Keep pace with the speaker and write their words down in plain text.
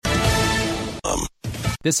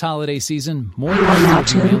This holiday season, more You are now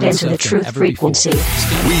tuned into the Truth Frequency. We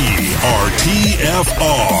are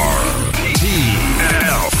TFR.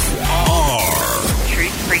 TFR.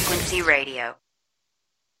 Truth Frequency Radio.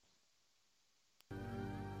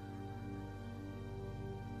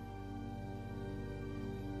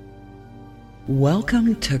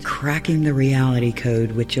 Welcome to Cracking the Reality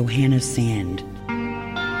Code with Johanna Sand.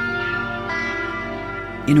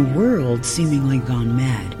 In a world seemingly gone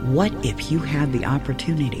mad, what if you had the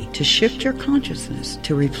opportunity to shift your consciousness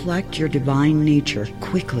to reflect your divine nature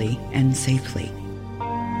quickly and safely?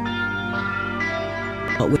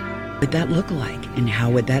 What would that look like, and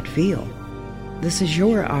how would that feel? This is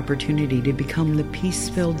your opportunity to become the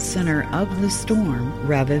peace-filled center of the storm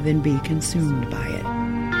rather than be consumed by it.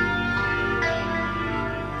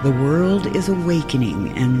 The world is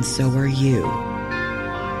awakening, and so are you.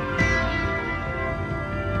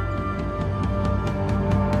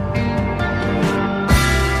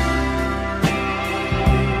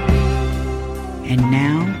 And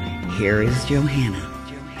now, here is Johanna.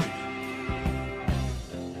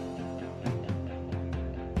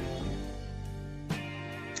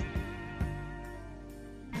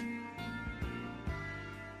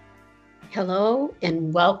 Hello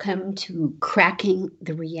and welcome to Cracking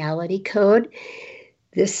the Reality Code.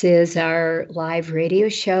 This is our live radio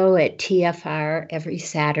show at TFR every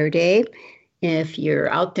Saturday. If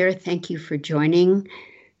you're out there, thank you for joining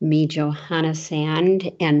me, Johanna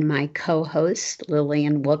Sand, and my co-host,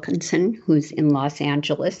 Lillian Wilkinson, who's in Los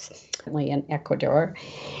Angeles, in Ecuador.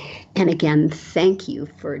 And again, thank you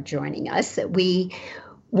for joining us. We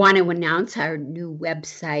want to announce our new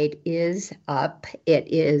website is up. It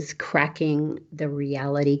is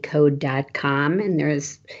crackingtherealitycode.com, and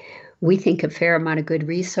there's, we think, a fair amount of good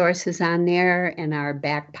resources on there and our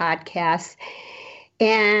back podcasts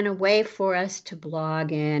and a way for us to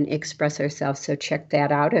blog and express ourselves. So check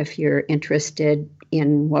that out if you're interested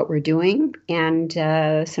in what we're doing, and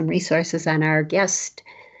some resources on our guest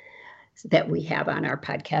that we have on our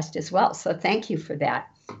podcast as well. So thank you for that.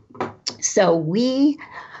 So Lillian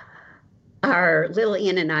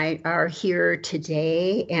and I are here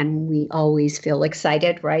today, and we always feel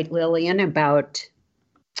excited, right, Lillian, about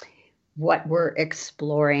what we're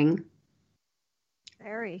exploring.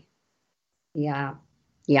 Very. Yeah.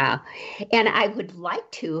 And I would like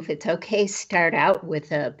to, if it's okay, start out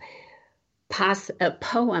with a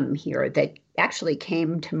poem here that actually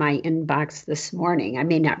came to my inbox this morning. I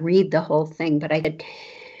may not read the whole thing, but it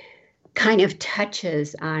kind of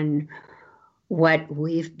touches on what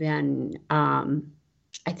we've been,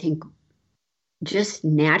 I think, just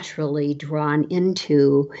naturally drawn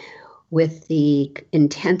into with the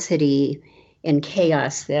intensity and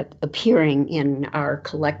chaos that appearing in our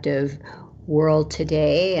collective world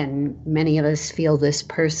today. And many of us feel this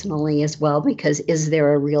personally as well, because is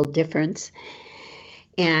there a real difference?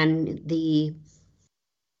 And the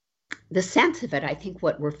sense of it, I think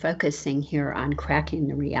what we're focusing here on Cracking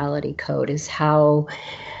the Reality Code is how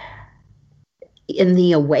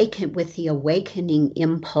with the awakening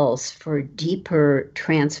impulse for deeper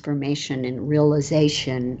transformation and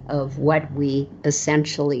realization of what we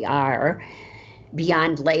essentially are,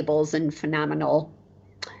 beyond labels and phenomenal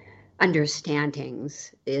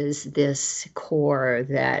understandings, is this core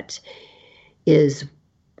that is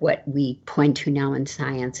what we point to now in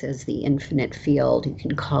science as the infinite field. You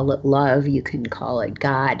can call it love, you can call it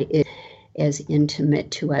God. It's as intimate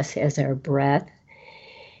to us as our breath,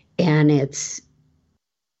 and it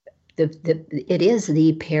is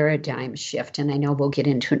the paradigm shift, and I know we'll get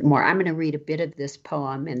into it more. I'm going to read a bit of this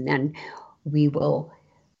poem, and then we will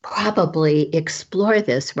probably explore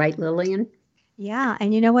this, right, Lillian? Yeah,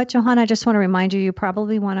 and you know what, Johanna, I just want to remind you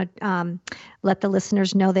probably want to let the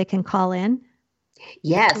listeners know they can call in.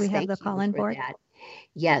 Yes, do we have the call-in board? That.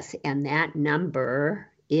 Yes, and that number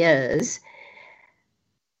is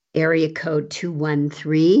area code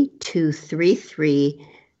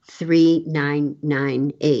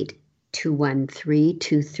 213-233-3998.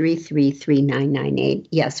 213-233-3998.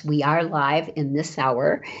 Yes, we are live in this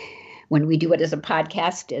hour. When we do it as a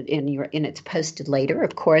podcast and it's posted later,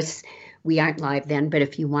 of course, we aren't live then. But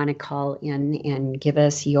if you want to call in and give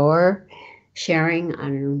us your sharing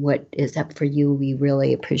on what is up for you, we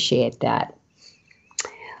really appreciate that.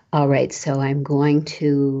 All right, so I'm going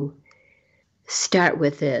to start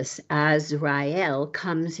with this. Azrael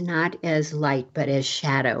comes not as light, but as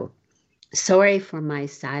shadow. Sorry for my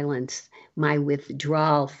silence, my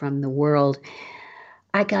withdrawal from the world.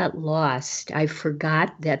 I got lost. I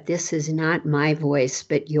forgot that this is not my voice,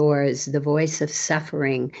 but yours, the voice of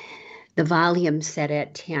suffering. The volume set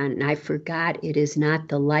at 10. I forgot it is not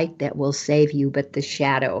the light that will save you, but the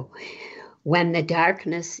shadow. When the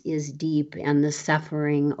darkness is deep and the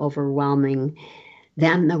suffering overwhelming,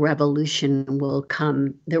 then the revolution will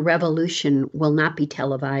come. The revolution will not be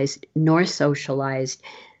televised, nor socialized,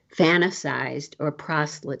 fantasized, or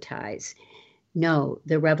proselytized. No,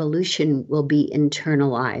 the revolution will be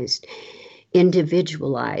internalized,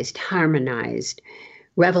 individualized, harmonized.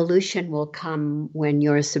 Revolution will come when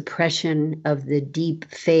your suppression of the deep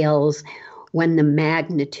fails, when the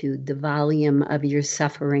magnitude, the volume of your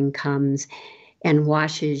suffering comes and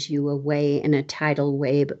washes you away in a tidal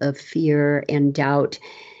wave of fear and doubt,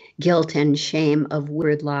 guilt and shame, of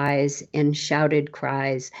word lies and shouted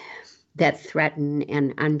cries that threaten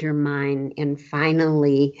and undermine and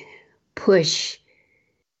finally push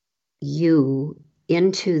you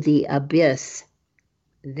into the abyss.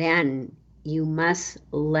 Then you must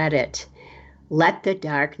let it. Let the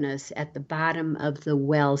darkness at the bottom of the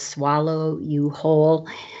well swallow you whole.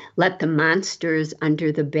 Let the monsters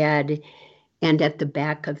under the bed and at the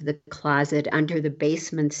back of the closet, under the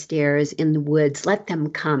basement stairs, in the woods, let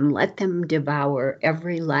them come. Let them devour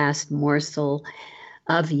every last morsel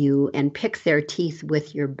of you and pick their teeth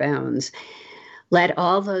with your bones. Let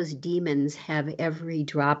all those demons have every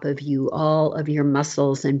drop of you, all of your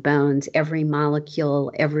muscles and bones, every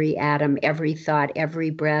molecule, every atom, every thought,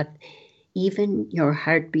 every breath, even your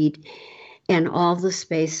heartbeat, and all the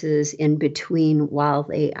spaces in between while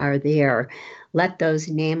they are there. Let those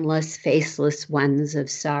nameless, faceless ones of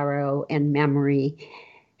sorrow and memory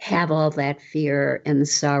have all that fear and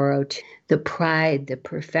sorrow, the pride, the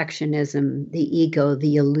perfectionism, the ego,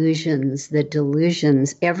 the illusions, the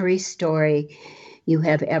delusions, every story you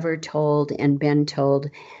have ever told and been told.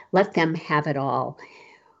 Let them have it all.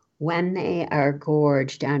 When they are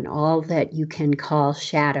gorged on all that you can call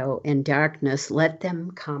shadow and darkness, let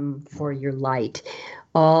them come for your light.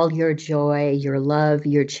 All your joy, your love,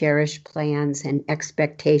 your cherished plans and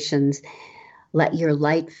expectations, let your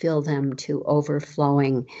light fill them to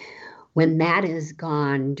overflowing. When that is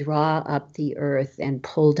gone, draw up the earth and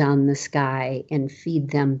pull down the sky and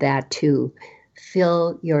feed them that too.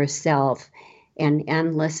 Fill yourself, an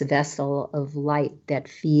endless vessel of light that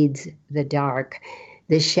feeds the dark,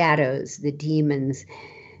 the shadows, the demons,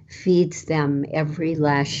 feeds them every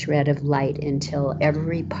last shred of light until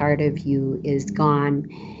every part of you is gone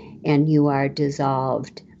and you are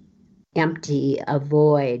dissolved, empty, a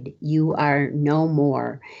void. You are no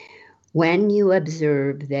more. When you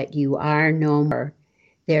observe that you are no more,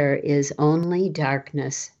 there is only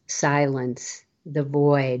darkness, silence, the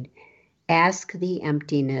void. Ask the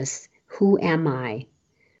emptiness, who am I?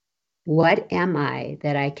 What am I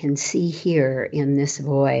that I can see here in this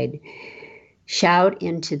void? Shout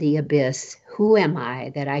into the abyss, who am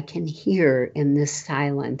I that I can hear in this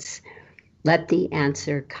silence? Let the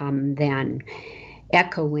answer come then,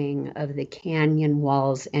 echoing of the canyon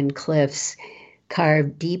walls and cliffs,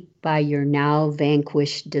 carved deep by your now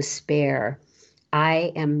vanquished despair.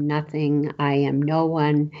 I am nothing, I am no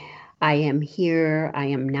one, I am here, I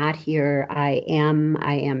am not here, I am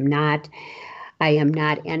not. I am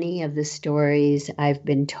not any of the stories I've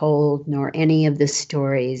been told, nor any of the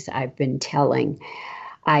stories I've been telling.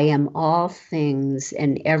 I am all things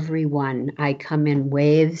and everyone. I come in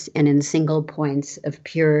waves and in single points of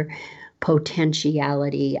pure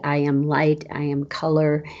potentiality. I am light, I am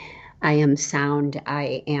color, I am sound,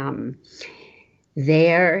 I am.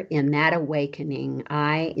 There, in that awakening,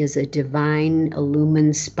 I is a divine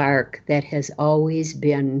illumined spark that has always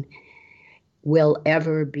been, will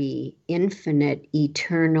ever be, infinite,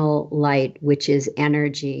 eternal light, which is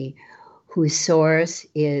energy, whose source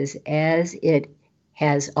is as it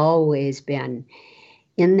has always been.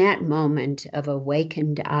 In that moment of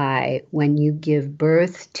awakened eye, when you give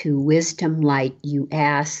birth to wisdom light, you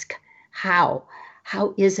ask, how?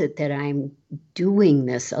 How is it that I'm doing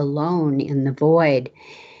this alone in the void?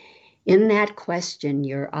 In that question,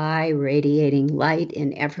 your eye radiating light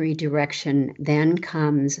in every direction, then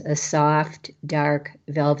comes a soft, dark,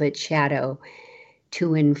 velvet shadow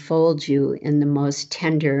to enfold you in the most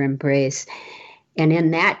tender embrace. And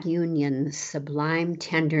in that union, sublime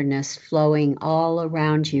tenderness flowing all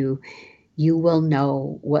around you, you will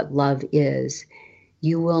know what love is.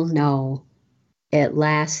 You will know at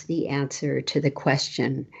last the answer to the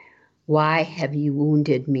question, why have you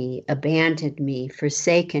wounded me, abandoned me,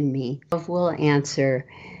 forsaken me? Love will answer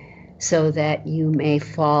so that you may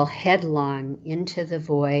fall headlong into the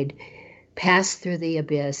void, pass through the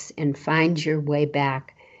abyss, and find your way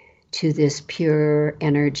back to this pure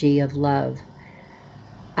energy of love.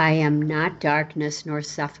 I am not darkness nor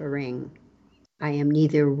suffering. I am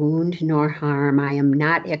neither wound nor harm. I am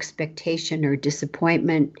not expectation or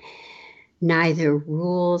disappointment, neither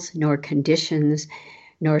rules nor conditions,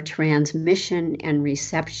 nor transmission and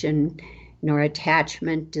reception, nor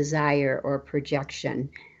attachment, desire, or projection.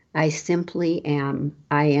 I simply am.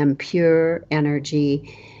 I am pure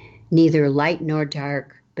energy, neither light nor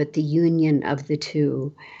dark, but the union of the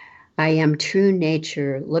two. I am true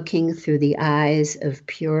nature, looking through the eyes of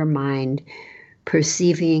pure mind,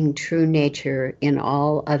 perceiving true nature in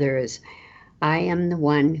all others. I am the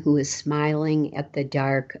one who is smiling at the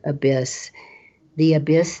dark abyss, the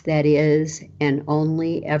abyss that is and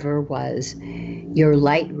only ever was, your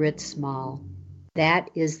light writ small. That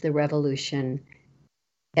is the revolution,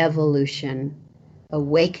 evolution,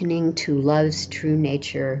 awakening to love's true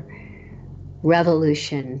nature.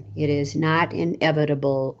 Revolution, it is not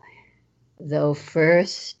inevitable, though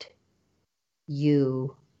first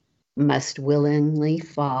you must willingly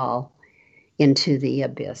fall into the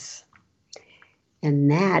abyss.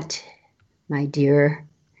 And that, my dear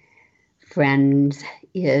friends,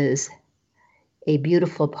 is a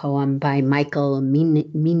beautiful poem by Michael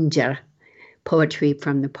Minger, poetry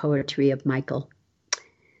from the poetry of Michael.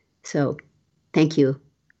 So thank you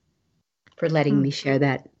for letting me share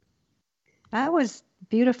that. That was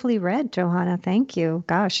beautifully read, Johanna. Thank you.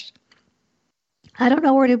 Gosh, I don't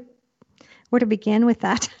know where to begin with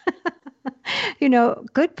that.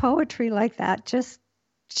 Good poetry like that just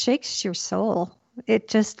shakes your soul. It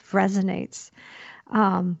just resonates.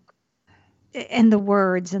 And the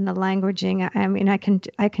words and the languaging, I mean, I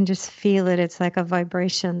can just feel it. It's like a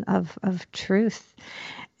vibration of truth.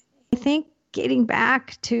 I think getting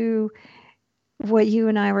back to what you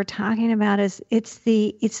and I were talking about is it's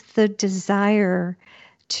the desire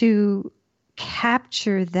to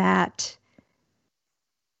capture that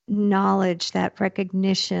knowledge, that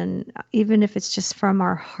recognition, even if it's just from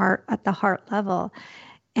our heart, at the heart level,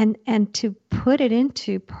 and to put it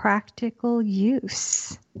into practical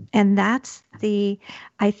use. And that's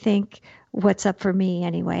I think what's up for me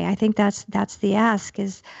anyway. I think that's the ask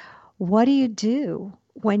is, what do you do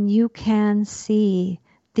when you can see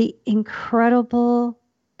the incredible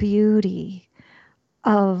beauty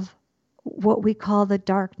of what we call the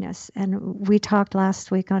darkness? And we talked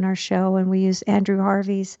last week on our show, and we used Andrew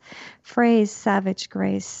Harvey's phrase, savage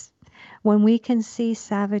grace. When we can see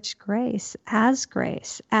savage grace,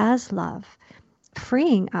 as love,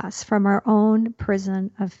 freeing us from our own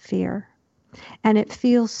prison of fear. And it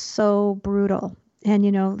feels so brutal. And,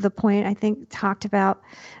 the point I think talked about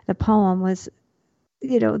the poem was,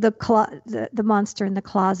 the monster in the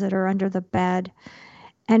closet or under the bed.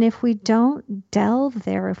 And if we don't delve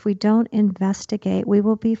there, if we don't investigate, we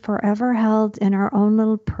will be forever held in our own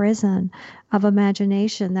little prison of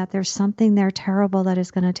imagination that there's something there terrible that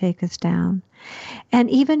is going to take us down. And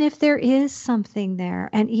even if there is something there,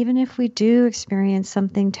 and even if we do experience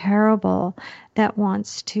something terrible that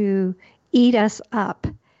wants to eat us up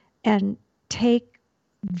and take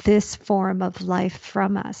this form of life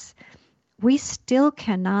from us, we still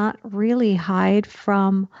cannot really hide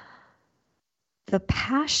from the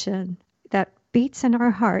passion that beats in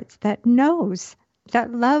our hearts, that knows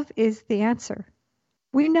that love is the answer.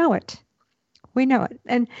 We know it. We know it.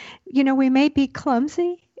 And, we may be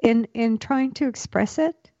clumsy in trying to express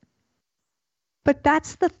it, but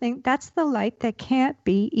that's the thing. That's the light that can't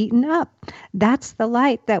be eaten up. That's the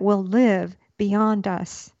light that will live beyond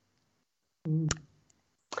us.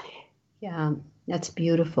 Yeah, that's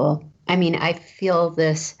beautiful. I mean, I feel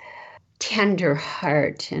this tender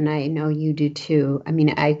heart, and I know you do too. I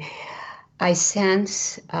mean, I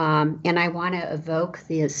sense, and I want to evoke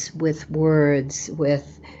this with words,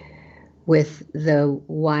 with the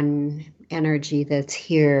one energy that's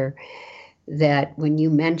here, that when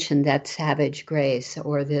you mentioned that savage grace,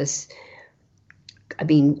 or this, I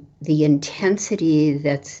mean, the intensity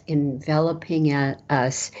that's enveloping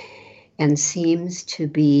us and seems to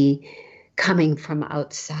be coming from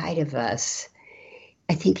outside of us,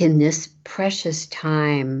 I think in this precious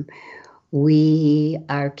time, we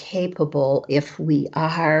are capable, if we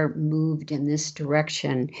are moved in this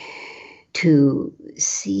direction, to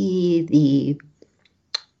see the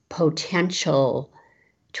potential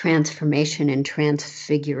transformation and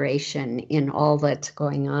transfiguration in all that's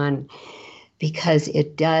going on, because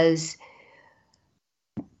it does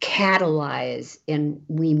catalyze, and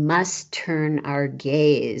we must turn our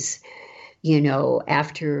gaze,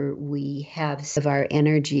 after we have of our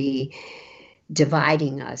energy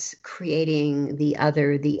dividing us, creating the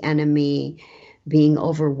other, the enemy, being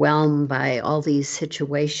overwhelmed by all these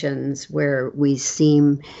situations where we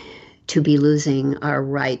seem to be losing our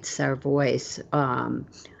rights, our voice, our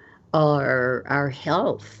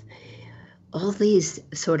health. All these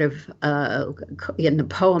sort of, in the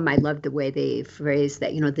poem, I love the way they phrase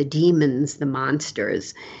that, the demons, the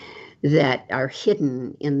monsters, that are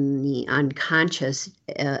hidden in the unconscious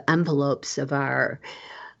envelopes of our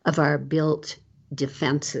built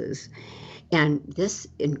defenses. And this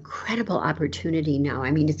incredible opportunity now,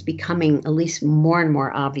 I mean, it's becoming at least more and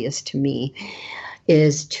more obvious to me,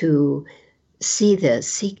 is to see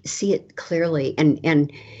this, see it clearly.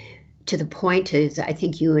 And to the point is, I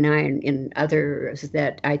think you and I and others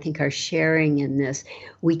that I think are sharing in this,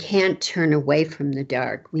 we can't turn away from the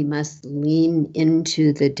dark. We must lean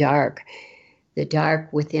into the dark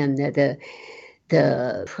within,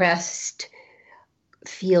 the pressed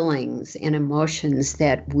feelings and emotions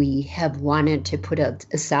that we have wanted to put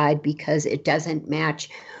aside because it doesn't match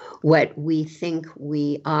what we think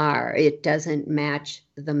we are. It doesn't match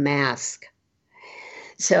the mask.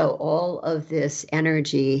 So all of this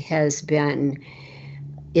energy has been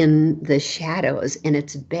in the shadows, and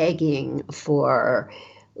it's begging for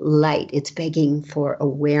light. It's begging for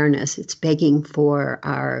awareness. It's begging for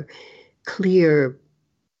our clear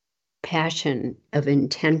passion of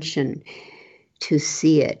intention to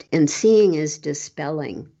see it. And seeing is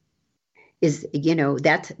dispelling. Is,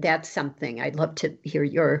 that's something I'd love to hear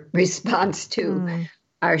your response to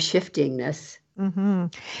our shiftingness. Mm-hmm.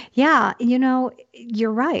 Yeah,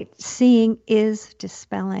 you're right. Seeing is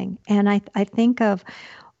dispelling. And I think of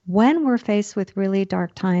when we're faced with really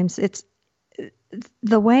dark times, it's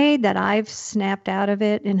the way that I've snapped out of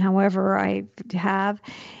it, and however I have,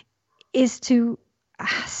 is to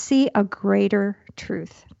see a greater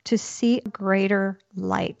truth, to see a greater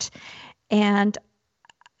light. And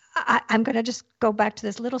I'm going to just go back to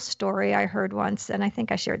this little story I heard once, and I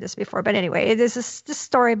think I shared this before. But anyway, there's this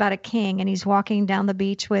story about a king, and he's walking down the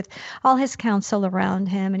beach with all his council around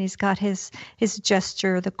him, and he's got his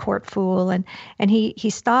gesture, the court fool, and he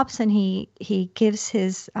stops and he gives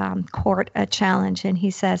his court a challenge, and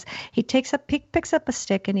he says, he picks up a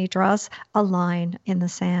stick and he draws a line in the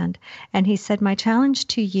sand, and he said, my challenge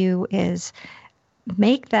to you is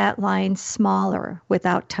make that line smaller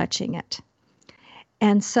without touching it.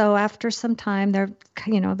 And so after some time,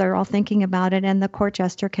 they're all thinking about it, and the court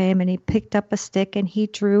jester came and he picked up a stick and he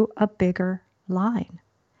drew a bigger line.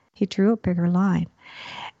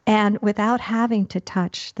 And without having to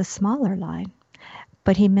touch the smaller line,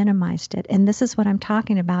 but he minimized it. And this is what I'm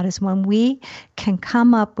talking about, is when we can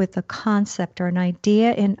come up with a concept or an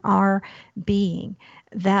idea in our being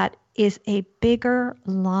that is a bigger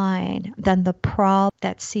line than the problem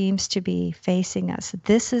that seems to be facing us.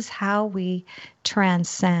 This is how we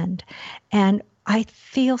transcend. And I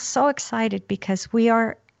feel so excited because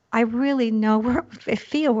I really know, I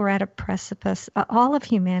feel we're at a precipice, all of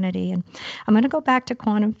humanity. And I'm going to go back to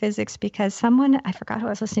quantum physics because I forgot who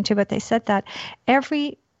I was listening to, but they said that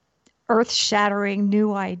every earth-shattering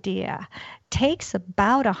new idea takes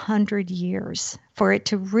about 100 years for it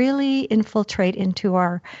to really infiltrate into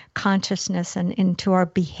our consciousness and into our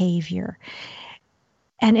behavior.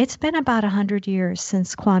 And it's been about 100 years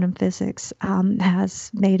since quantum physics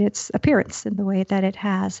has made its appearance in the way that it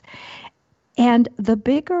has. And the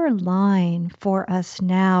bigger line for us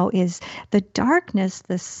now is the darkness,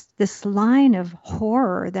 this line of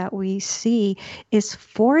horror that we see is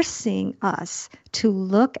forcing us to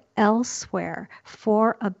look elsewhere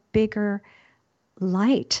for a bigger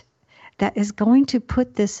light that is going to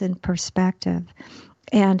put this in perspective.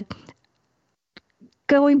 And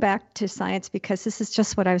going back to science, because this is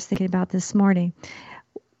just what I was thinking about this morning,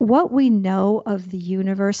 what we know of the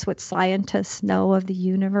universe, what scientists know of the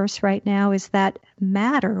universe right now, is that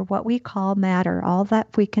matter, what we call matter, all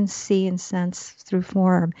that we can see and sense through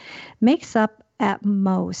form, makes up at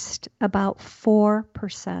most about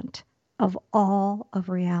 4% of all of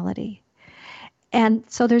reality. And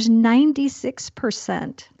so there's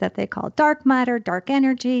 96% that they call dark matter, dark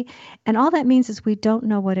energy. And all that means is we don't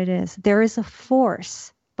know what it is. There is a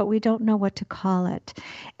force, but we don't know what to call it.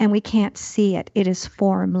 And we can't see it. It is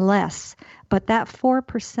formless. But that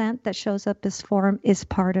 4% that shows up as form is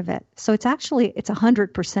part of it. So it's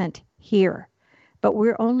 100% here. But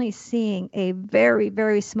we're only seeing a very,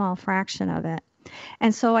 very small fraction of it.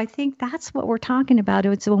 And so I think that's what we're talking about.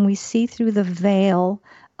 It's when we see through the veil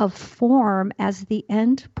of form as the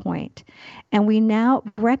end point. And we now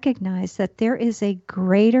recognize that there is a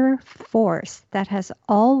greater force that has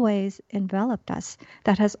always enveloped us,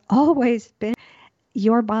 that has always been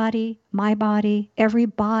your body, my body,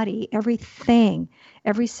 everything,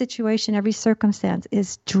 every situation, every circumstance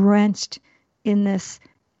is drenched in this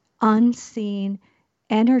unseen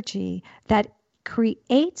energy that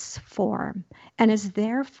creates form and is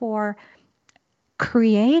therefore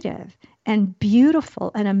creative and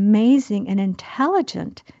beautiful and amazing and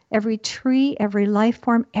intelligent. Every tree, every life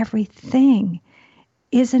form, everything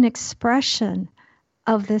is an expression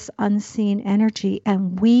of this unseen energy.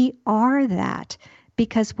 And we are that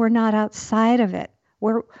because we're not outside of it.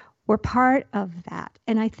 We're part of that.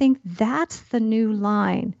 And I think that's the new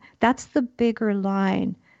line. That's the bigger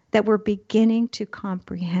line that we're beginning to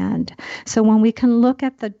comprehend. So when we can look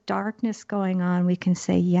at the darkness going on, we can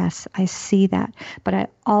say, yes, I see that. But I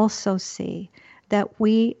also see that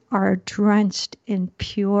we are drenched in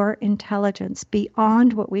pure intelligence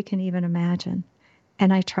beyond what we can even imagine.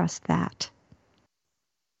 And I trust that.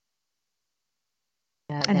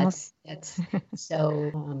 Yeah, that's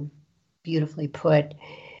so beautifully put.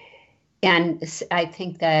 And I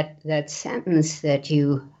think that sentence that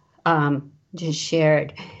you just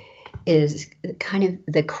shared is kind of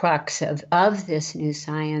the crux of this new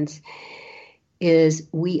science, is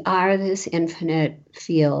we are this infinite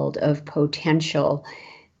field of potential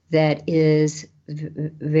that is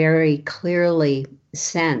very clearly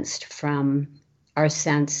sensed from our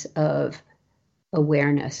sense of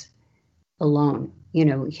awareness alone. You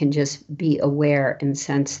know, we can just be aware and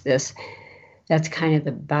sense this. That's kind of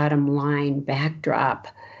the bottom line backdrop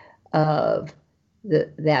of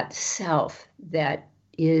that self that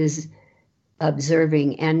is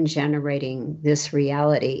observing and generating this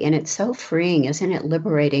reality. And it's so freeing, isn't it?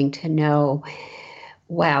 Liberating to know,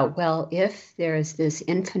 wow, well, if there's this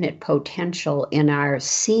infinite potential in our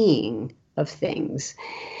seeing of things,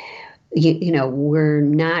 you know, we're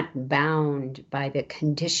not bound by the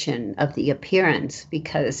condition of the appearance,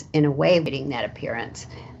 because in a way, getting that appearance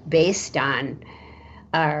based on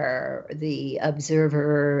the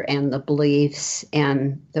observer and the beliefs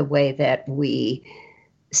and the way that we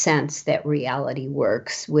sense that reality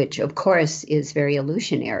works, which of course is very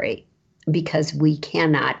illusionary because we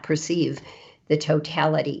cannot perceive the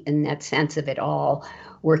totality in that sense of it all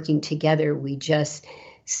working together. We just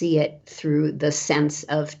see it through the sense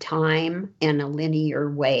of time in a linear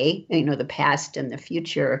way, you know, the past and the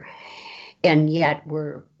future. And yet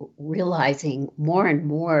we're realizing more and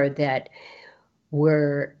more that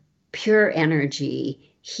we're pure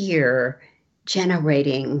energy here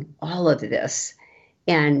generating all of this.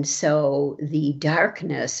 And so the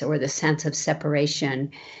darkness or the sense of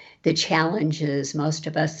separation, the challenges most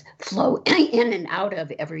of us flow in and out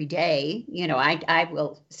of every day. You know, I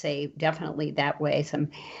will say definitely that way.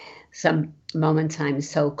 Some moments I'm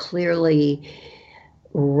so clearly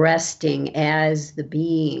resting as the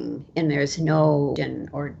being, and there's no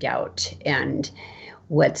or doubt. And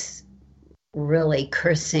what's really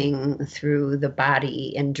cursing through the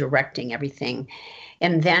body and directing everything.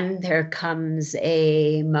 And then there comes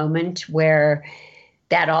a moment where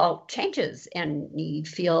that all changes and you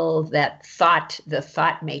feel that the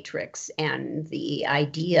thought matrix and the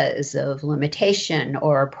ideas of limitation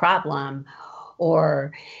or problem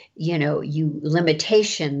or, you know,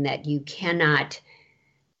 limitation that you cannot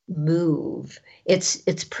move.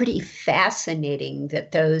 It's pretty fascinating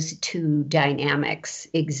that those two dynamics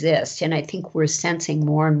exist. And I think we're sensing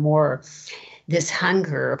more and more this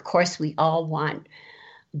hunger. Of course, we all want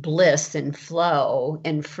bliss and flow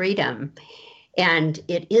and freedom. And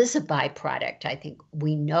it is a byproduct, I think,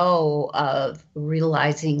 we know, of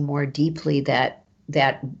realizing more deeply that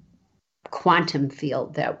quantum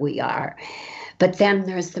field that we are. But then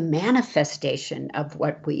there's the manifestation of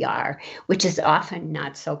what we are, which is often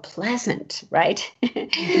not so pleasant, right?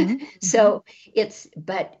 Mm-hmm. So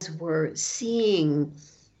but we're seeing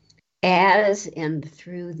as and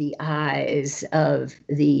through the eyes of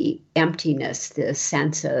the emptiness, the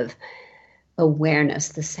sense of awareness,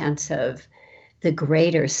 the sense of the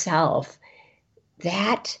greater self,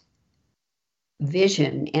 that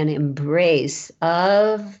vision and embrace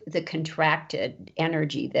of the contracted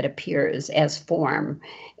energy that appears as form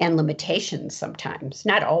and limitations sometimes,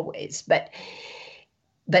 not always, but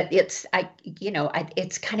it's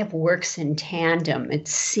it's kind of works in tandem.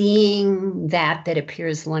 It's seeing that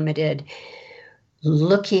appears limited,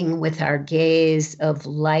 looking with our gaze of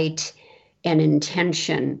light and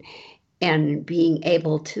intention, and being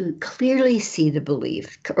able to clearly see the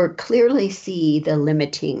belief or clearly see the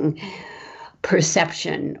limiting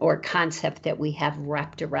perception or concept that we have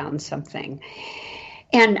wrapped around something.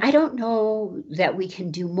 And I don't know that we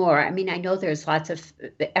can do more. I mean, I know there's lots of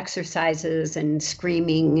exercises and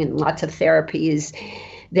screaming and lots of therapies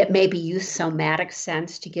that maybe use somatic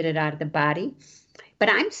sense to get it out of the body. But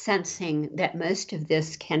I'm sensing that most of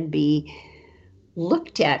this can be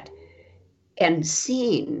looked at and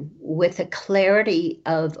seen with a clarity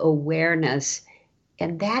of awareness.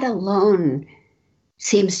 And that alone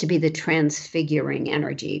seems to be the transfiguring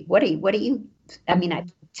energy. What do you, I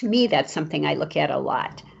mean, to me, that's something I look at a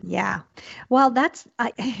lot. Yeah. Well, this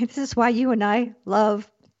is why you and I love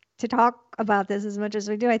to talk about this as much as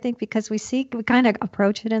we do. I think because we kind of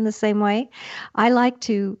approach it in the same way. I like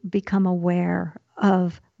to become aware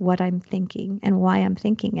of what I'm thinking and why I'm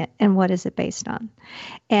thinking it and what is it based on.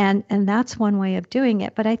 And that's one way of doing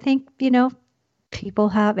it. But I think,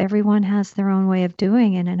 everyone has their own way of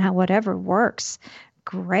doing it, and how whatever works,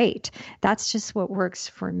 great. That's just what works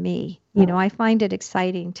for me. I find it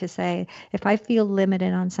exciting to say, if I feel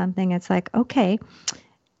limited on something, it's like, okay,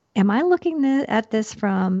 am I looking at this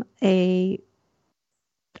from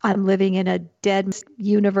I'm living in a dead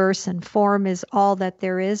universe and form is all that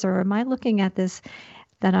there is? Or am I looking at this,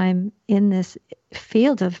 that I'm in this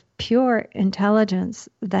field of pure intelligence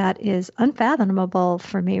that is unfathomable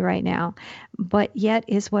for me right now, but yet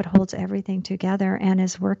is what holds everything together and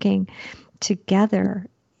is working together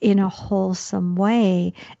in a wholesome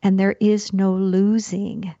way. And there is no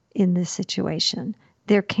losing in this situation.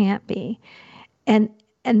 There can't be. And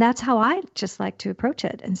that's how I just like to approach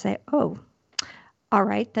it and say, oh, all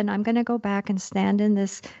right, then I'm going to go back and stand in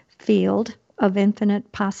this field of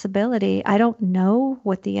infinite possibility. I don't know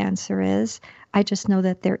what the answer is. I just know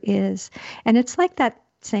that there is. And it's like that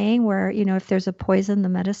saying where, if there's a poison, the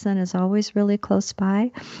medicine is always really close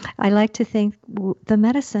by. I like to think the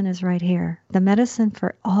medicine is right here. The medicine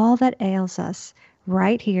for all that ails us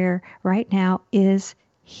right here, right now, is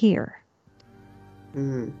here.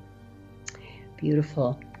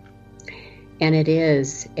 Beautiful. And it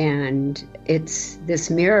is, and it's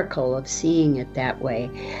this miracle of seeing it that way.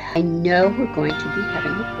 I know we're going to be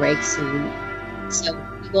having a break soon, so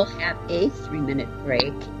we will have a 3-minute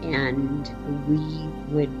break, and we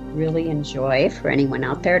would really enjoy for anyone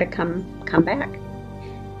out there to come back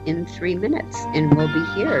in 3 minutes, and we'll be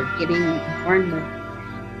here getting more and more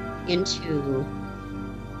into.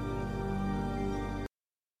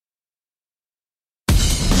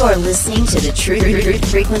 You're listening to the Truth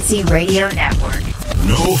Frequency Radio Network.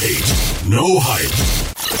 No hate, no hype,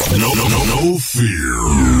 no fear.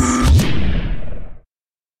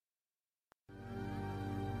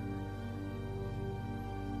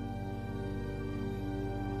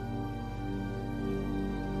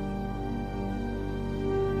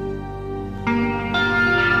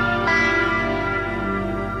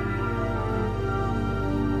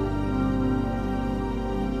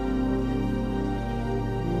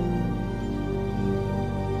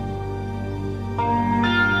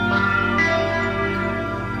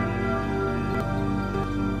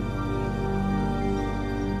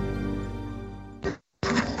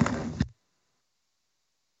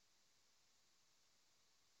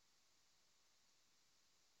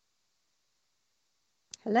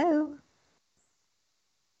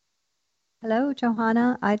 Hello,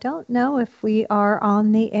 Johanna. I don't know if we are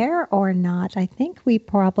on the air or not. I think we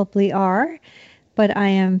probably are, but I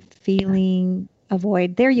am feeling a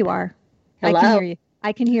void. There you are. Hello. I can hear you.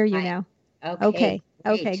 I can hear you Hi. now. Okay.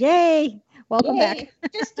 Okay. Yay. Welcome back.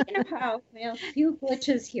 Just, a few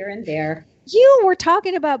glitches here and there. You were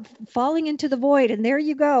talking about falling into the void, and there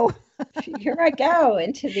you go. Here I go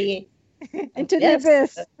into the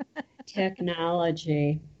abyss.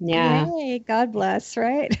 Technology. Yeah. Yay, God bless,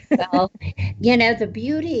 right? Well, the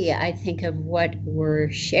beauty, I think, of what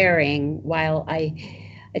we're sharing, while I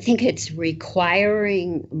think it's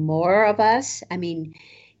requiring more of us. I mean,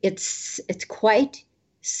 it's quite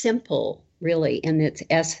simple, really, in its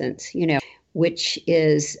essence, which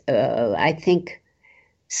is, I think,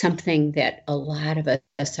 something that a lot of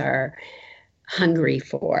us are hungry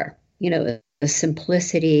for. The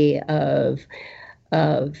simplicity of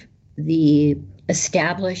the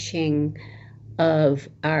establishing of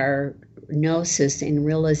our gnosis and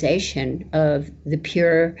realization of the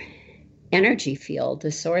pure energy field,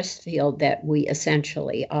 the source field that we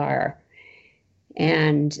essentially are.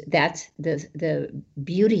 And that's the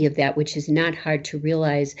beauty of that, which is not hard to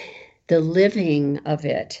realize, the living of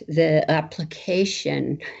it, the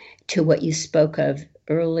application to what you spoke of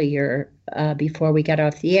earlier before we got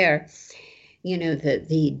off the air,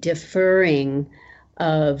 the deferring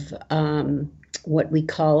of what we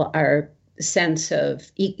call our sense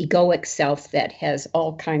of egoic self that has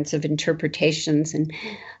all kinds of interpretations and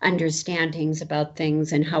understandings about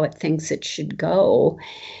things and how it thinks it should go.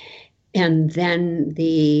 And then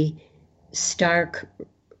the stark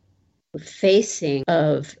facing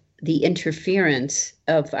of the interference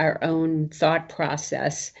of our own thought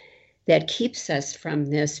process that keeps us from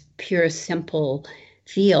this pure, simple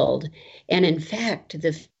field. And in fact,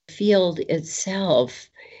 the field itself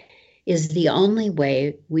is the only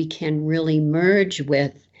way we can really merge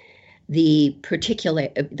with the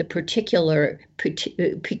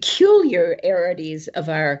peculiarities of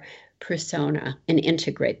our persona and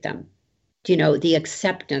integrate them. The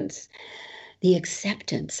acceptance the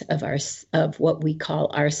acceptance of what we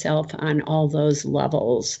call ourself on all those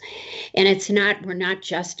levels. And we're not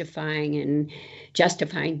justifying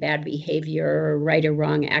bad behavior or right or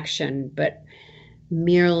wrong action, but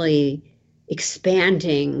merely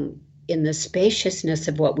expanding in the spaciousness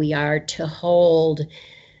of what we are to hold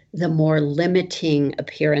the more limiting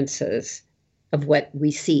appearances of what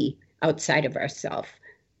we see outside of ourselves.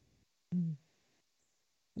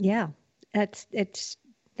 Yeah,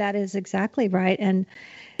 that is exactly right. And,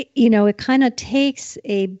 it kind of takes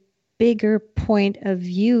a bigger point of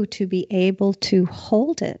view to be able to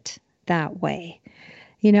hold it that way.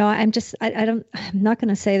 I'm not going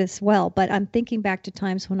to say this well, but I'm thinking back to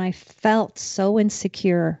times when I felt so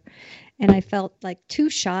insecure and I felt like too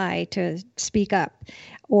shy to speak up,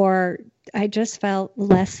 or I just felt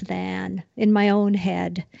less than in my own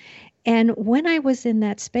head. And when I was in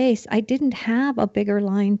that space, I didn't have a bigger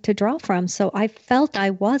line to draw from. So I felt I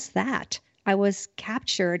was that. I was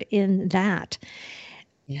captured in that.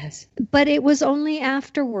 Yes. But it was only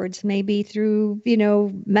afterwards, maybe through,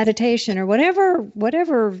 meditation or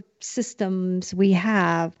whatever systems we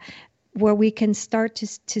have, where we can start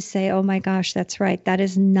to say, oh my gosh, that's right. That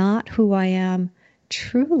is not who I am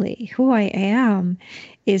truly. Who I am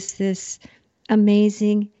is this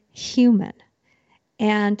amazing human.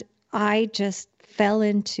 And I just fell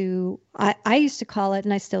into, I used to call it,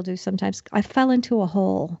 and I still do sometimes, I fell into a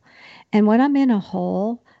hole. And when I'm in a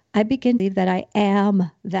hole, I begin to believe that I am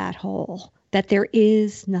that hole, that there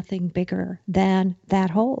is nothing bigger than that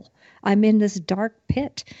hole. I'm in this dark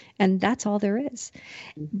pit, and that's all there is.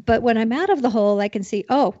 But when I'm out of the hole, I can see,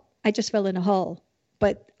 oh, I just fell in a hole.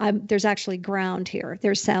 But there's actually ground here.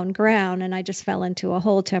 There's sound ground, and I just fell into a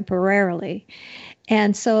hole temporarily.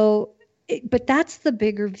 And so, but that's the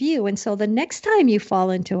bigger view. And so the next time you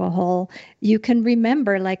fall into a hole, you can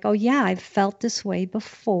remember like, oh yeah, I've felt this way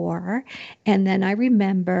before. And then I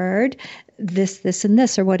remembered this, and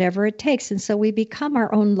this, or whatever it takes. And so we become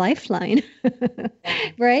our own lifeline,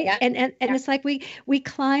 right? Yeah. And it's like we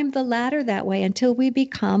climb the ladder that way until we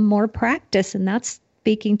become more practiced. And that's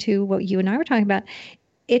speaking to what you and I were talking about.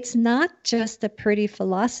 It's not just a pretty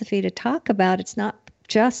philosophy to talk about. It's not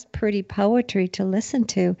just pretty poetry to listen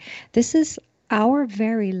to. This is our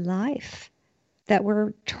very life that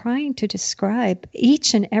we're trying to describe.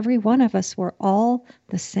 Each and every one of us, we're all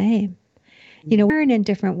the same. We're in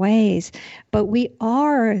different ways, but we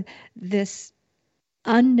are this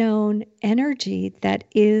unknown energy that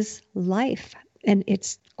is life. And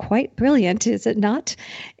it's quite brilliant, is it not?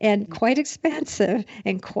 And quite expansive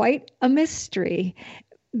and quite a mystery.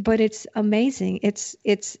 But it's amazing. It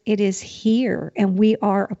is here, and we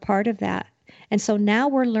are a part of that. And so now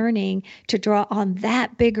we're learning to draw on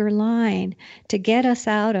that bigger line to get us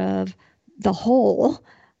out of the hole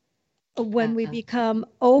when we become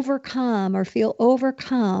overcome or feel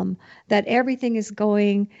overcome that everything is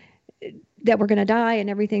going, that we're going to die and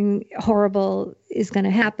everything horrible is going to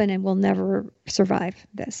happen and we'll never survive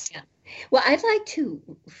this. Yeah. Well, I'd like to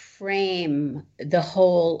frame the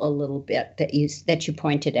whole a little bit that you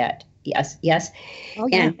pointed at. Yes. Oh,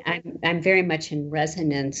 yeah. And I'm very much in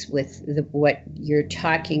resonance with what you're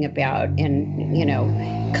talking about,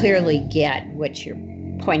 and clearly get what you're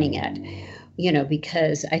pointing at.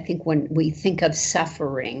 Because I think when we think of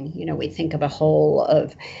suffering, we think of a whole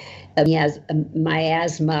of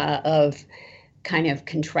miasma, of kind of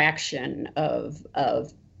contraction, of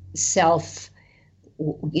self.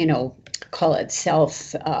 Call it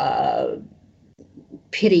self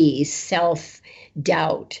pity, self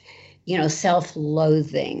doubt,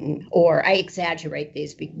 self-loathing, or I exaggerate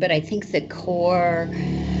these, but I think the core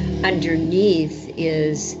underneath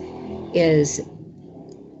is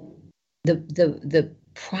the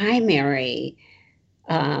primary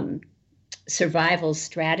survival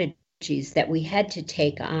strategies that we had to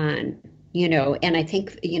take on, and I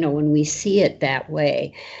think, when we see it that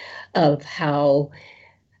way, of how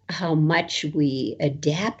much we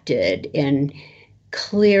adapted and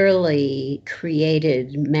clearly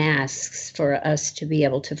created masks for us to be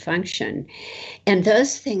able to function. And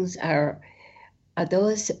those things are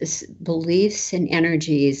those beliefs and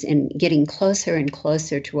energies, and getting closer and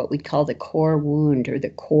closer to what we call the core wound or the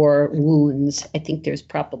core wounds. I think there's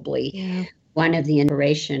probably one of the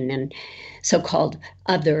inspiration and so-called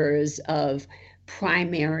others of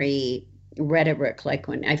primary rhetoric, like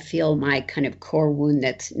when I feel my kind of core wound,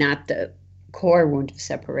 that's not the core wound of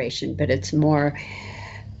separation, but it's more,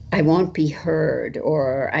 I won't be heard,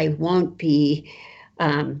 or I won't be,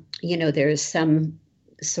 there's some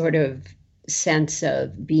sort of sense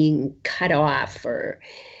of being cut off, or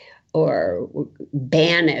or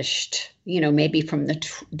banished, maybe from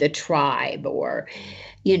the tribe, or,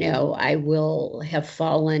 I will have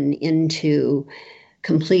fallen into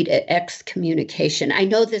complete excommunication. I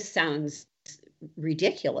know this sounds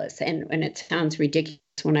ridiculous, and it sounds ridiculous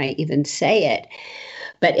when I even say it,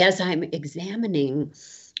 but as I'm examining,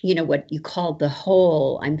 what you call the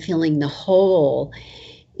whole, I'm feeling the whole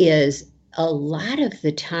is a lot of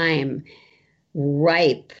the time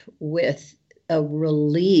ripe with a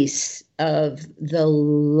release of the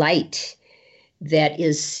light that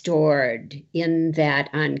is stored in that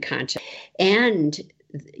unconscious. And,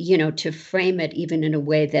 to frame it even in a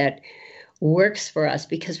way that works for us,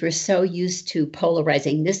 because we're so used to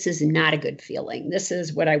polarizing. This is not a good feeling. This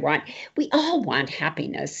is what I want. We all want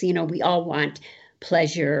happiness. We all want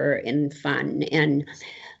pleasure and fun and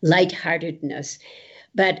lightheartedness.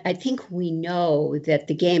 But I think we know that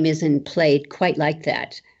the game isn't played quite like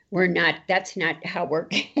that. That's not how we're,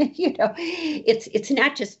 it's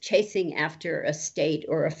not just chasing after a state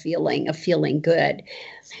or a feeling good.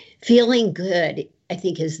 Feeling good, I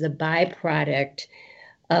think, is the byproduct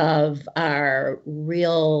of our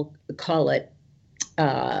real, call it,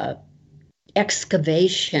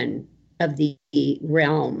 excavation of the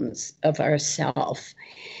realms of ourself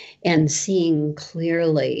and seeing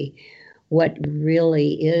clearly what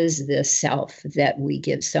really is the self that we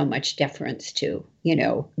give so much deference to,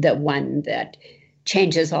 the one that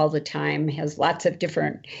changes all the time, has lots of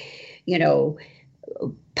different,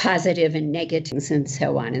 positive and negatives and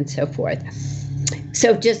so on and so forth.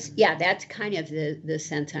 So just, that's kind of the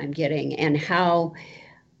sense I'm getting, and how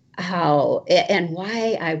and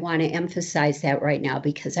why I want to emphasize that right now,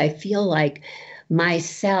 because I feel like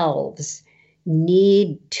myself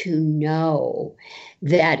need to know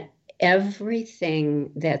that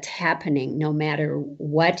everything that's happening, no matter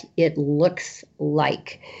what it looks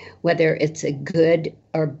like, whether it's a good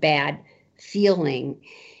or bad feeling,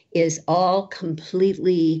 is all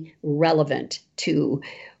completely relevant to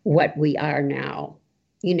what we are now.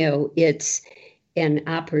 It's an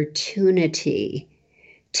opportunity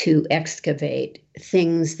to excavate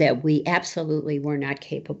things that we absolutely were not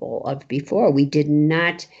capable of before.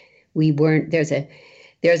 There's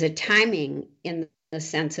a timing in the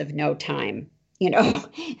sense of no time.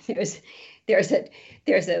 There's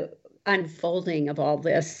a unfolding of all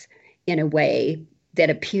this in a way that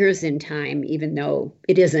appears in time, even though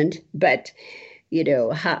it isn't. But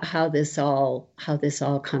how this all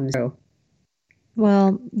comes through.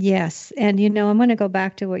 Well, yes. And, I'm going to go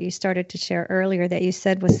back to what you started to share earlier that you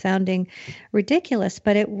said was sounding ridiculous,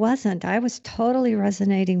 but it wasn't. I was totally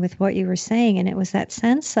resonating with what you were saying. And it was that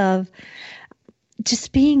sense of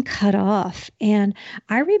just being cut off. And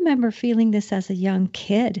I remember feeling this as a young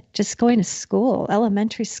kid, just going to school,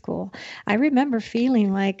 elementary school. I remember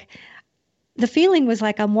feeling like, the feeling was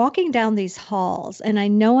like I'm walking down these halls and I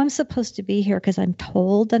know I'm supposed to be here because I'm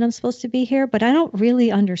told that I'm supposed to be here, but I don't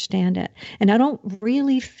really understand it. And I don't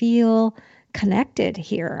really feel connected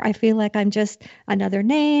here. I feel like I'm just another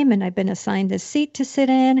name and I've been assigned this seat to sit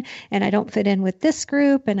in and I don't fit in with this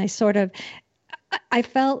group. And I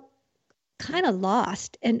felt kind of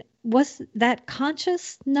lost. And was that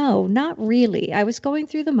conscious? No, not really. I was going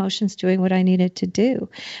through the motions, doing what I needed to do.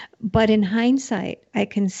 But in hindsight, I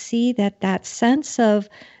can see that sense of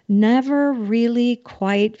never really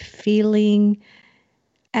quite feeling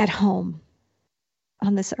at home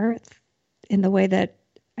on this earth in the way that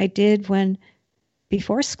I did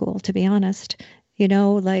before school, to be honest,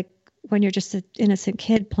 like when you're just an innocent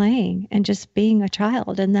kid playing and just being a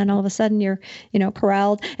child. And then all of a sudden you're,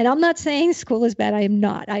 corralled. And I'm not saying school is bad. I am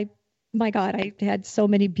not. My God, I had so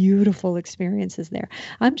many beautiful experiences there.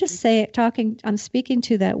 I'm just I'm speaking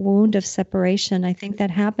to that wound of separation. I think that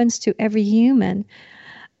happens to every human.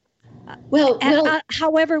 Well,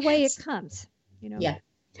 however way it comes, Yeah.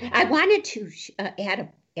 I wanted to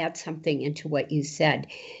add something into what you said,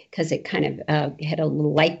 because it kind of had a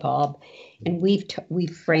little light bulb, and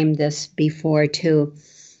we've framed this before too.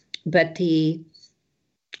 But the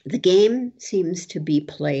game seems to be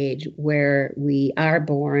played where we are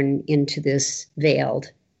born into this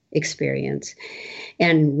veiled experience,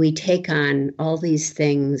 and we take on all these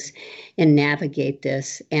things and navigate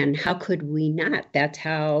this. And how could we not?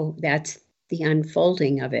 That's the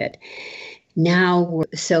unfolding of it. Now,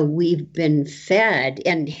 so we've been fed,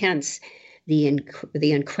 and hence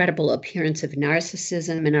the incredible appearance of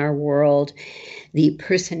narcissism in our world, the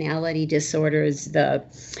personality disorders, the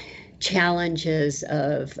challenges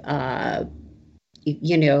of, a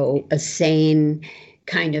sane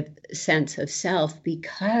kind of sense of self,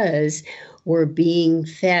 because we're being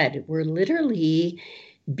fed. We're literally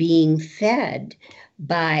being fed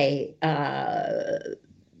by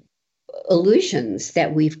illusions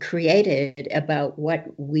that we've created about what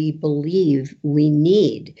we believe we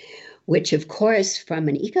need, which of course, from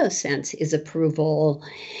an ego sense, is approval,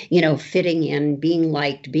 fitting in, being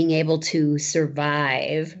liked, being able to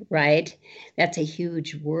survive, right? That's a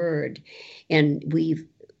huge word. And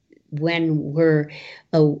when we're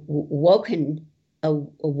awoke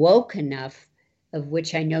enough, of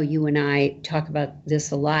which I know you and I talk about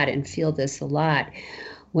this a lot and feel this a lot,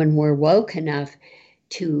 when we're woke enough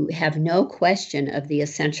to have no question of the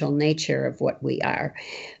essential nature of what we are,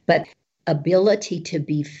 but ability to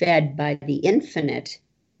be fed by the infinite,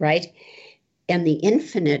 right? And the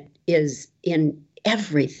infinite is in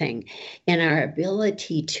everything. And our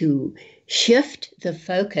ability to shift the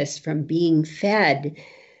focus from being fed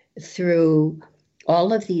through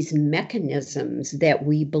all of these mechanisms that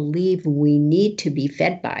we believe we need to be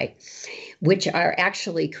fed by, which are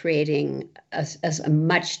actually creating a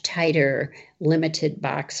much tighter, limited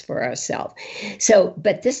box for ourselves. So,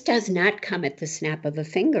 but this does not come at the snap of a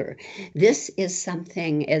finger. This is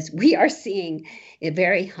something, as we are seeing,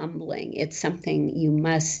 very humbling. It's something you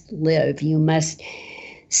must live. You must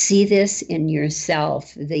see this in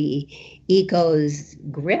yourself, the ego's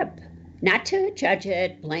grip, not to judge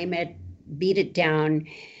it, blame it, beat it down,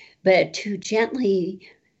 but to gently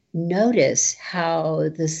notice how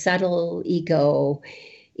the subtle ego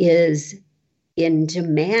is in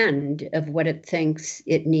demand of what it thinks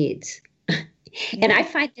it needs. And I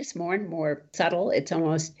find this more and more subtle. It's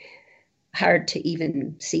almost hard to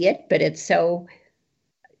even see it, but it's so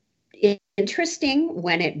interesting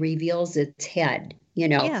when it reveals its head,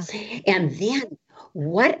 Yeah. And then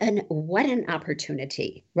what an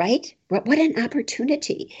opportunity, right? What an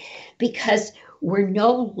opportunity, because we're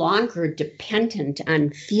no longer dependent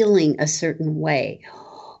on feeling a certain way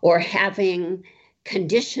or having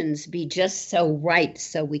conditions be just so right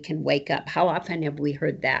so we can wake up. How often have we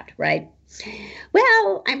heard that, right?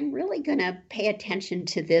 Well, I'm really going to pay attention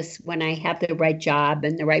to this when I have the right job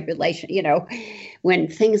and the right relation, when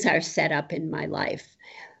things are set up in my life.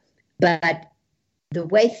 But the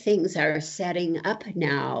way things are setting up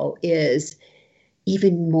now is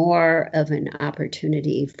even more of an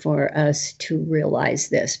opportunity for us to realize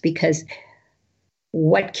this, because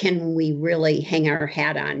what can we really hang our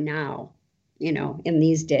hat on now, in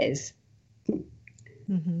these days?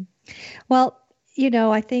 Mm-hmm. Well,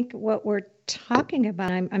 I think what we're talking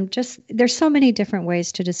about, there's so many different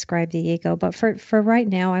ways to describe the ego, but for right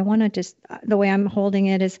now, I want to just, the way I'm holding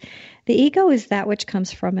it is the ego is that which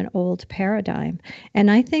comes from an old paradigm.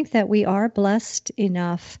 And I think that we are blessed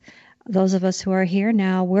enough, those of us who are here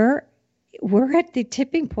now, we're at the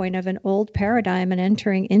tipping point of an old paradigm and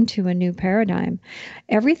entering into a new paradigm.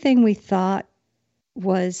 Everything we thought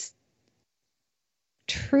was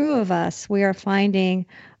true of us, we are finding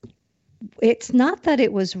it's not that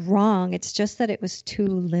it was wrong, it's just that it was too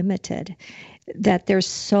limited, that there's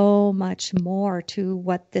so much more to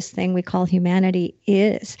what this thing we call humanity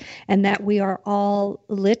is, and that we are all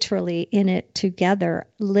literally in it together,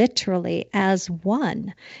 literally as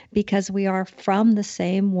one, because we are from the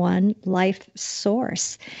same one life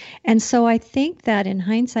source. And so I think that in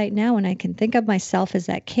hindsight now, when I can think of myself as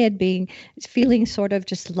that kid feeling sort of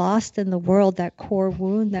just lost in the world, that core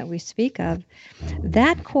wound that we speak of,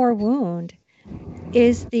 that core wound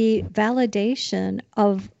is the validation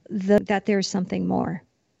of that there's something more,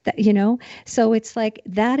 so it's like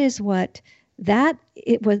it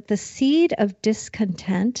was the seed of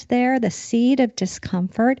discontent there, the seed of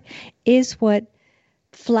discomfort is what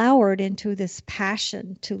flowered into this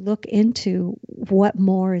passion to look into what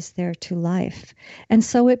more is there to life. And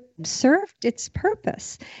so it served its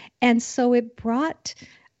purpose. And so it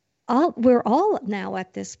we're all now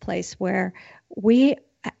at this place where we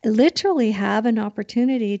literally have an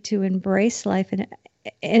opportunity to embrace life and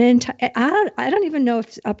I don't even know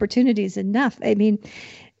if opportunity is enough. I mean,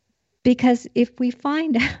 because if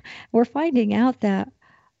we're finding out that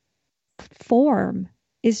form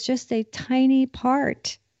is just a tiny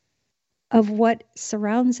part of what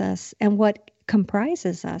surrounds us and what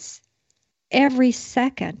comprises us every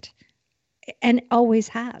second, and always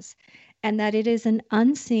has, and that it is an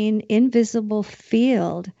unseen, invisible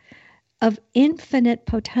field of infinite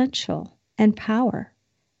potential and power.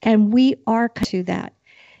 And we are to that,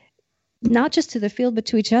 not just to the field, but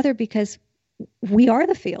to each other, because we are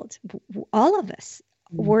the field. All of us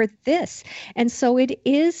were this. And so it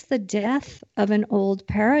is the death of an old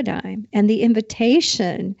paradigm. And the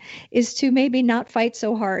invitation is to maybe not fight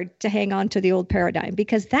so hard to hang on to the old paradigm,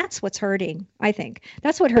 because that's what's hurting, I think.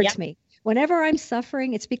 That's what hurts me. Whenever I'm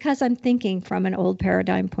suffering, it's because I'm thinking from an old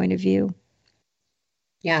paradigm point of view.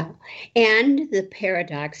 Yeah. And the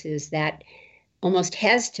paradox is that almost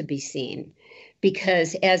has to be seen,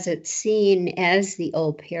 because as it's seen as the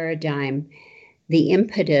old paradigm, the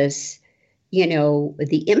impetus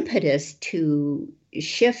to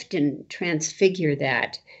shift and transfigure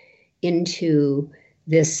that into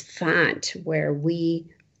this font where we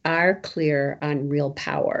are clear on real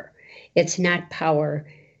power. It's not power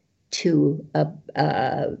to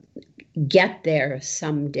get there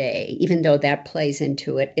someday, even though that plays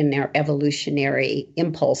into it in their evolutionary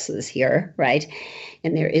impulses here, right?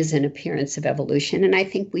 And there is an appearance of evolution. And I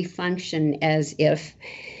think we function as if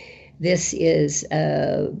this is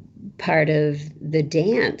a part of the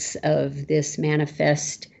dance of this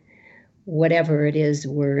manifest, whatever it is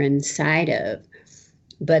we're inside of.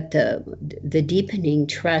 But the deepening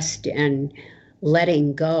trust and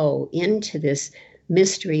letting go into this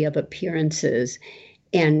mystery of appearances,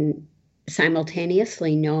 and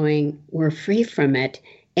simultaneously knowing we're free from it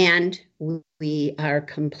and we are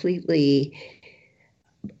completely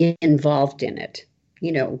involved in it.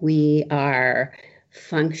 We are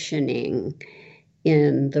functioning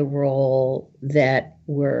in the role that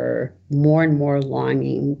we're more and more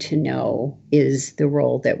longing to know is the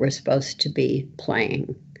role that we're supposed to be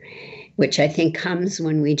playing, which I think comes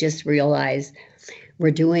when we just realize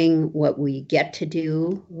we're doing what we get to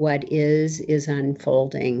do, what is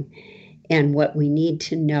unfolding, and what we need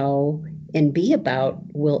to know and be about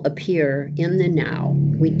will appear in the now.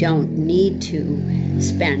 We don't need to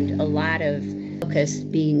spend a lot of focus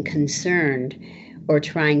being concerned or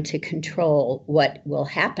trying to control what will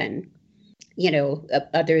happen,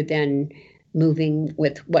 other than moving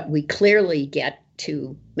with what we clearly get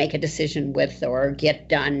to make a decision with or get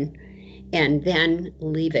done, and then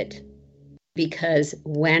leave it. Because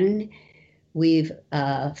when we've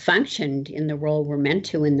functioned in the role we're meant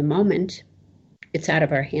to in the moment, it's out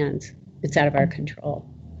of our hands. It's out of our control.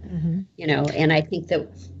 Mm-hmm. And I think that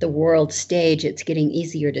the world stage, it's getting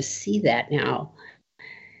easier to see that now.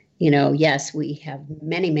 Yes, we have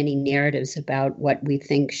many, many narratives about what we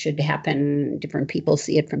think should happen. Different people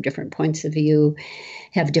see it from different points of view,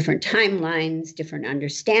 have different timelines, different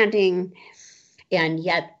understanding. And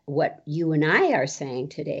yet what you and I are saying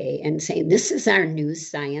today and saying this is our new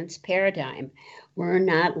science paradigm. We're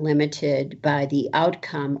not limited by the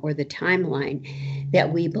outcome or the timeline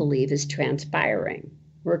that we believe is transpiring.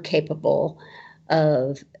 We're capable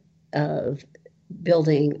of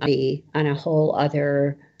building on a whole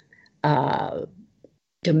other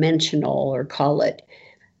dimensional, or call it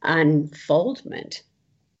unfoldment,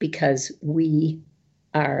 because we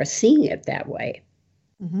are seeing it that way.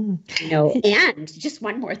 Mm-hmm. And just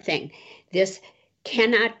one more thing, this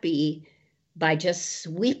cannot be by just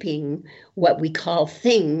sweeping what we call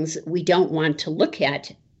things we don't want to look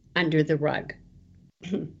at under the rug.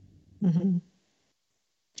 Mm-hmm.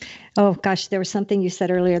 Oh gosh, there was something you said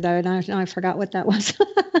earlier that I forgot what that was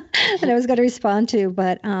that I was going to respond to,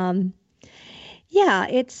 but and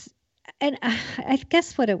I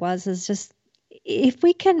guess what it was is just, if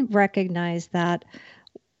we can recognize that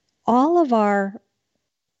all of our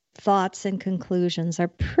thoughts and conclusions are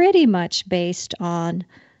pretty much based on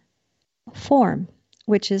form,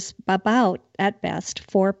 which is about, at best,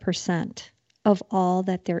 4% of all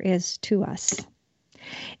that there is to us.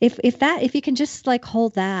 If you can just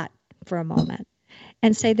hold that for a moment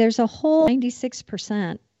and say there's a whole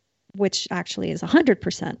 96%, which actually is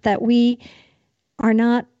 100%, that we are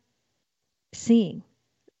not seeing.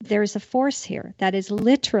 There's a force here that is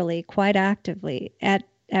literally quite actively at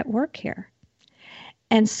work here.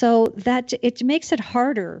 And so that it makes it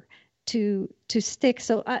harder to stick.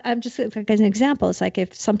 So I'm just, like, as an example, it's like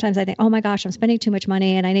if sometimes I think, oh my gosh, I'm spending too much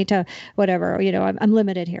money and I need to, whatever, I'm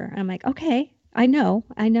limited here. And I'm like, okay, I know,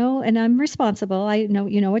 and I'm responsible. I know,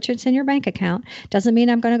 what's in your bank account. Doesn't mean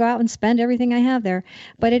I'm going to go out and spend everything I have there.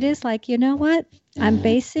 But it is like, you know what? I'm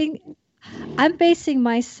basing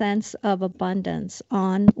my sense of abundance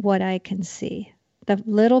on what I can see, the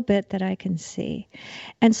little bit that I can see.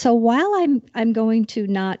 And so while I'm going to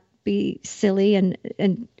not be silly and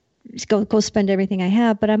go spend everything I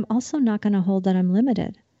have, but I'm also not going to hold that I'm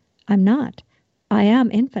limited. I'm not. I am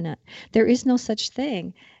infinite. There is no such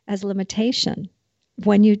thing as limitation.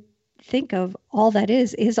 When you think of all that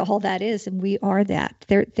is all that is, and we are that.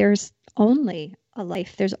 There's only a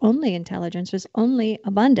life. There's only intelligence. There's only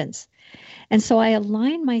abundance. And so I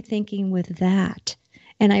align my thinking with that,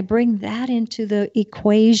 and I bring that into the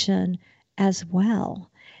equation as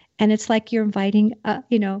well. And it's like you're inviting, a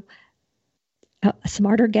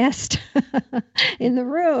smarter guest in the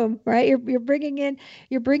room, right? You're bringing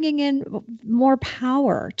in more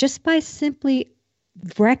power just by simply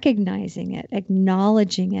recognizing it,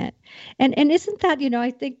 acknowledging it. And isn't that, I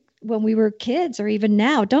think when we were kids or even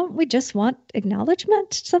now, don't we just want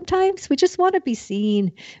acknowledgement sometimes? We just want to be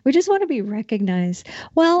seen. We just want to be recognized.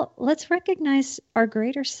 Well, let's recognize our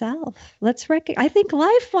greater self. I think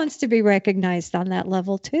life wants to be recognized on that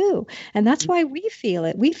level too. And that's why we feel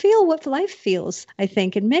it. We feel what life feels, I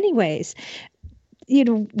think, in many ways.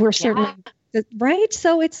 We're certainly, right?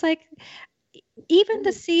 So it's like even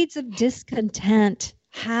the seeds of discontent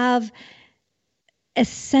have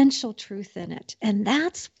essential truth in it. And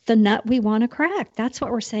that's the nut we want to crack. That's what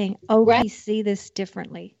we're saying. Oh, right. We see this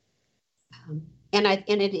differently. And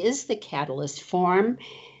it is the catalyst. Form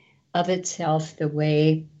of itself, the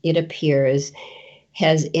way it appears,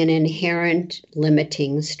 has an inherent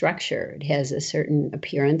limiting structure. It has a certain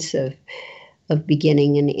appearance of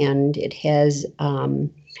beginning and end. It has,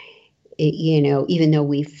 even though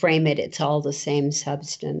we frame it, it's all the same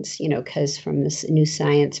substance, because from this new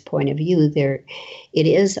science point of view, it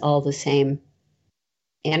is all the same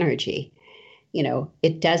energy.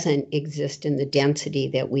 It doesn't exist in the density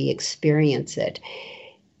that we experience it.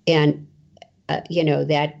 And,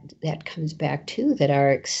 that comes back to that our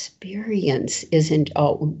experience isn't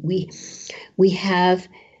all. We have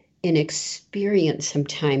an experience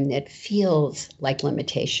sometime that feels like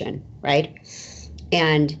limitation, right?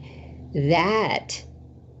 And that,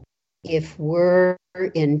 if we're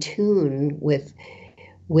in tune with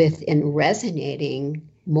and resonating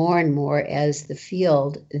more and more as the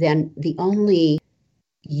field, then the only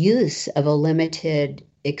use of a limited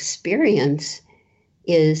experience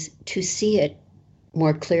is to see it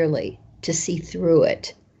more clearly, to see through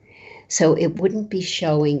it. So it wouldn't be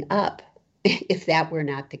showing up if that were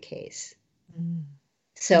not the case.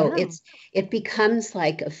 So it becomes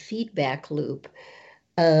like a feedback loop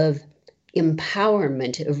of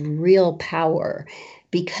empowerment, of real power,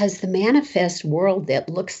 because the manifest world that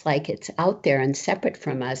looks like it's out there and separate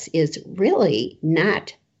from us is really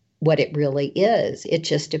not what it really is. It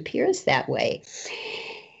just appears that way.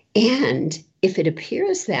 And if it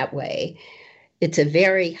appears that way, it's a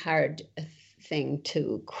very hard thing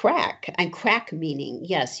to crack. And crack meaning,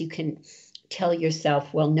 yes, you can tell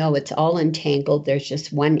yourself, well, no, it's all entangled. There's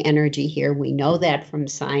just one energy here. We know that from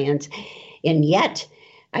science. And yet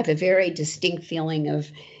I have a very distinct feeling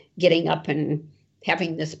of getting up and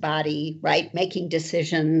having this body, right? Making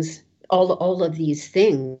decisions, all of these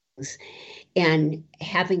things, and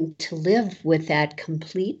having to live with that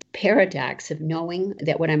complete paradox of knowing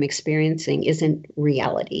that what I'm experiencing isn't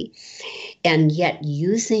reality, and yet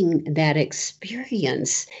using that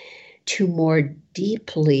experience to more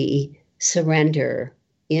deeply surrender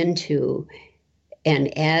into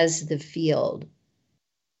and as the field,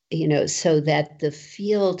 so that the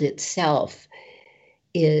field itself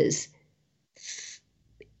is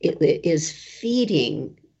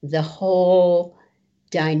feeding the whole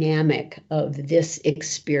dynamic of this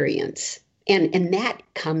experience. And that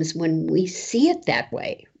comes when we see it that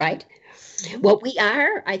way, right? Well, we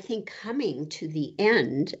are, I think, coming to the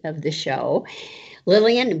end of the show.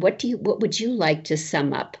 Lillian, what would you like to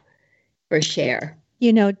sum up or share?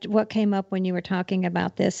 What came up when you were talking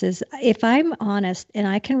about this is, if I'm honest and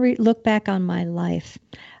I can look back on my life,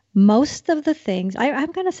 most of the things,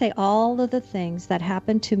 I'm going to say all of the things that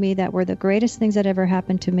happened to me that were the greatest things that ever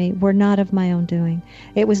happened to me were not of my own doing.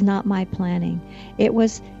 It was not my planning.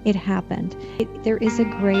 It happened. There is a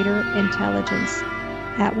greater intelligence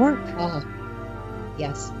at work. Oh,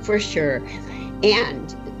 yes, for sure.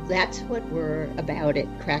 And that's what we're about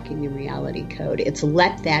at Cracking the Reality Code. It's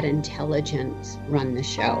let that intelligence run the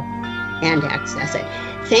show and access it.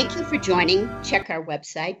 Thank you for joining. Check our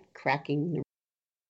website, Cracking the